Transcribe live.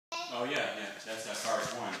Oh yeah, that's Cars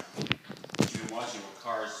 1. You've been watching with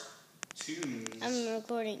Cars 2. I'm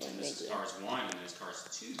recording a video. This is Cars 1 and this is Cars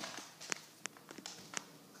 2.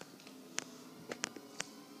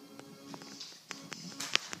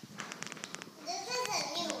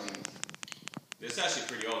 This is actually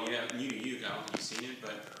pretty old. You have new to you, I don't think you've seen it,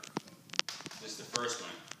 but this is the first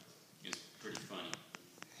one. It's pretty funny.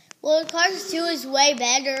 Well, Cars 2 is way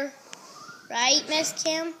better, right, Miss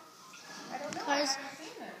Kim? I don't know. Cars. I haven't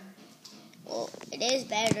seen them. Well, it is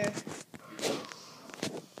better.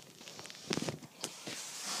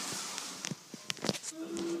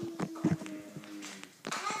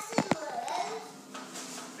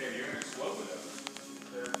 Babe, you're going to slow with those.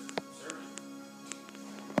 They're serving.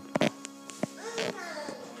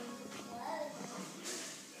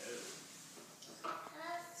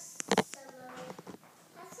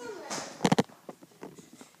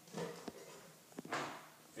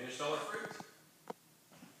 Finished all our fruit?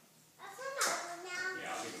 Yeah,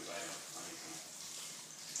 I'll give you a bite. I'll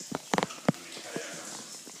make some. Let me cut it out.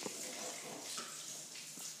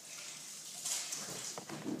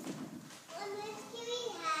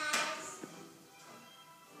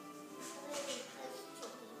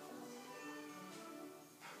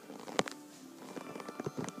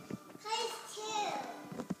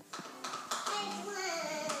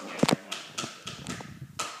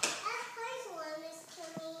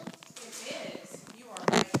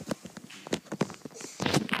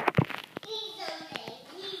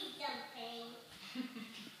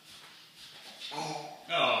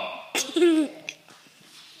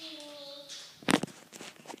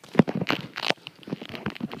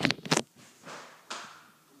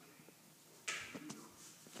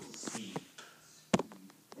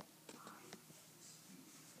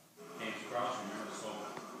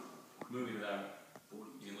 Movie without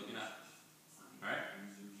you looking up. Alright?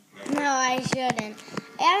 No, I shouldn't.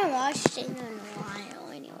 I haven't watched it in a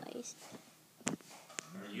while, anyways. I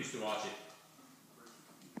used to watch it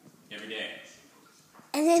every day.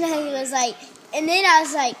 And then I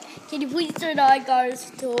was like, can you please turn on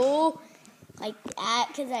Cars 2? Like that,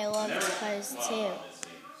 because I love Cars 2.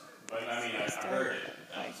 But I mean, I heard it.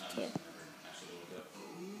 Cars 2.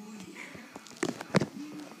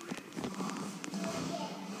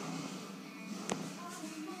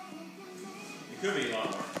 It could be a lot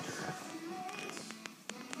more.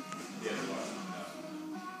 The other one.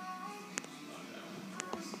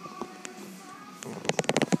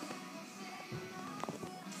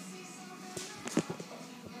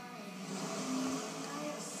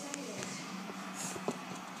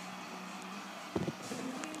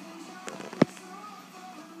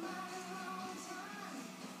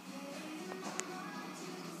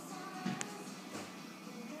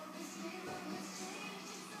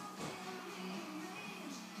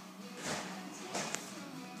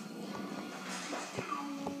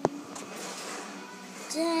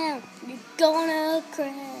 Damn, you're gonna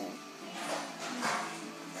crash.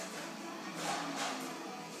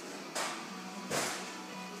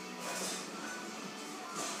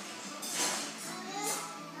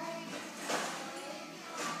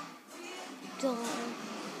 Don't.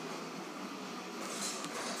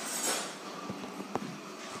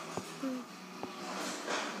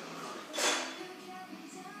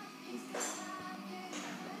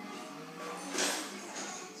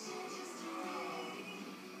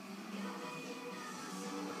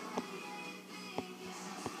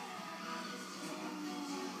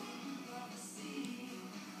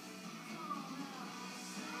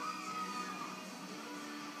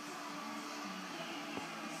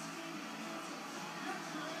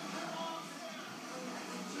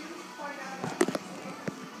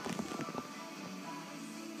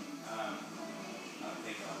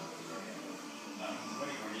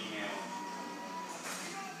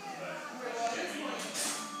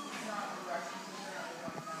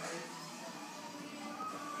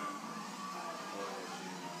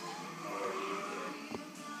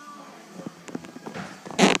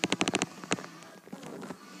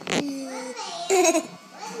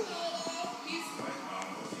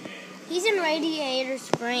 He's in Radiator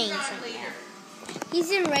Springs.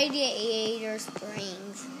 He's in Radiator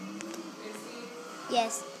Springs.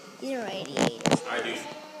 Yes, he's in Radiator. Alright, dude.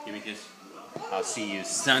 Give me a kiss. I'll see you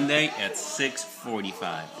Sunday at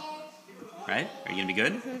 6:45. Right? Are you gonna be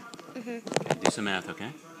good? Okay, do some math,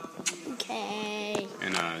 okay? Okay.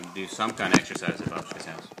 And do some kind of exercise at Bob's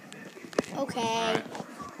house. Okay. Alright.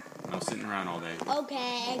 No sitting around all day.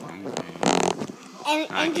 Okay. Okay.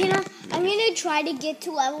 And you know, I'm gonna try to get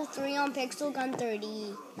to level 3 on Pixel Gun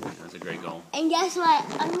 30. That's a great goal. And guess what?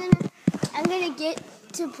 I'm gonna get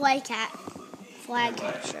to play flag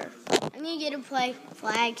capture. I'm And you get to play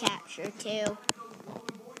flag capture too.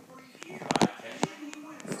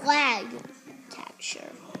 Flag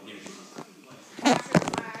capture.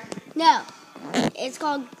 No, it's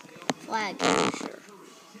called flag capture.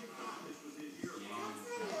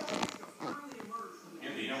 Do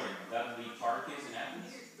you know where Dudley Park is in Athens?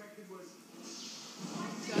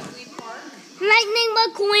 Dudley Park? Lightning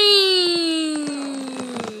McQueen!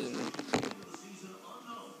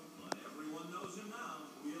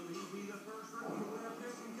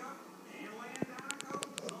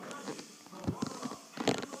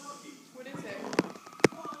 What is it?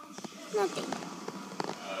 Nothing.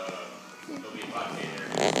 There'll be a 5K there.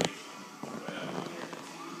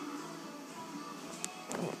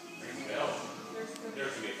 Rings a bell. There's going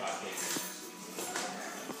to be a 5K there.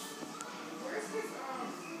 Where's his, camp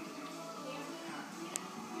at?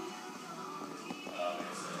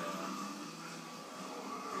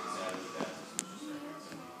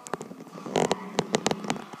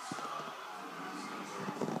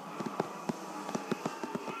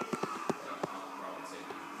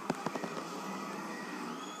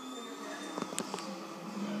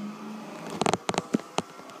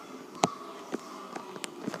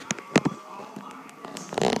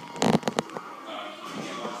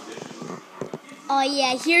 Oh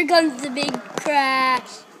yeah, here comes the big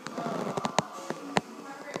crash.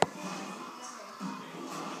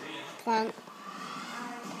 Plunk.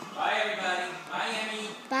 Bye, everybody. Bye, Emmy.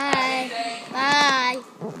 Bye. Bye.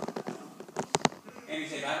 Emmy,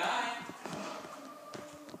 say bye-bye.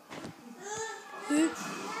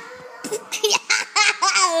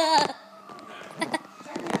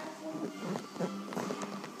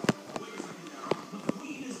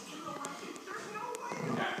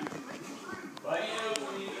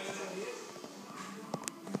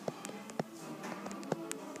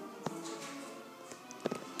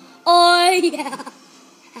 Oh yeah.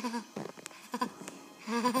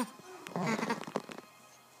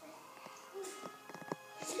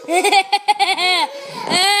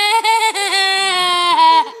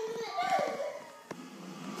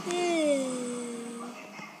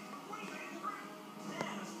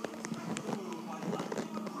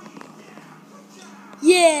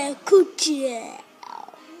 Yeah, cookie.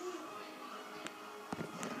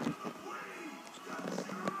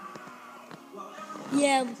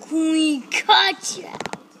 Yeah, Queen Gotcha.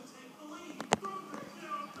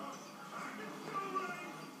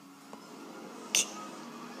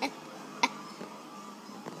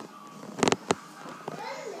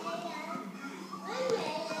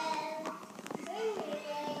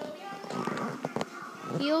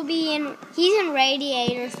 He's in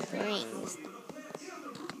Radiator Springs.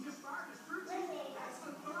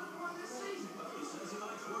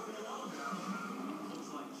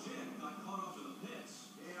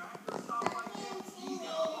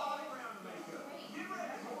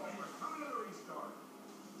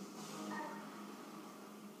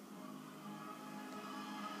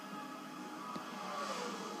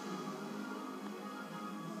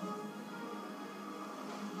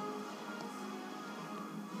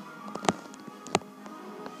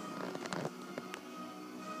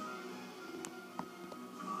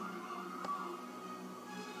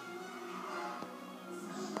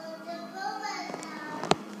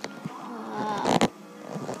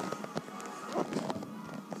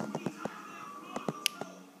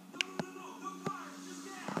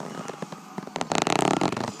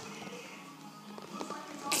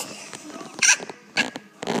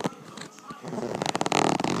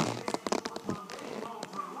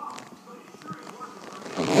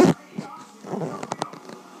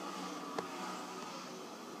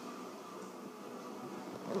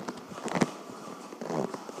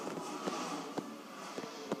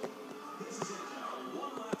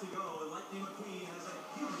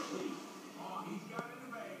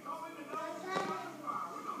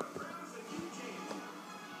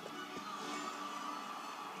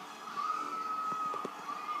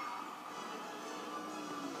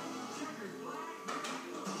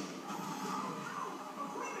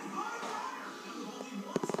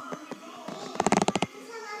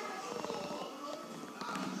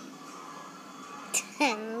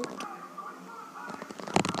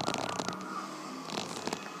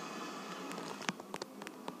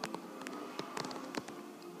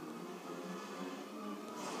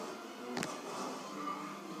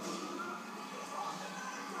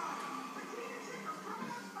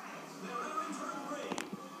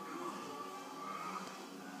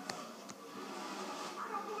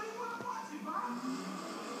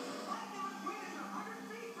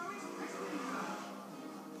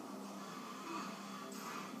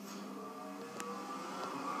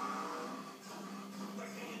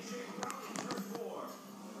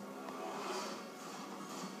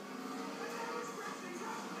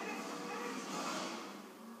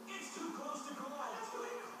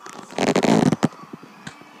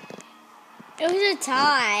 It was a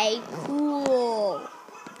tie. Cool.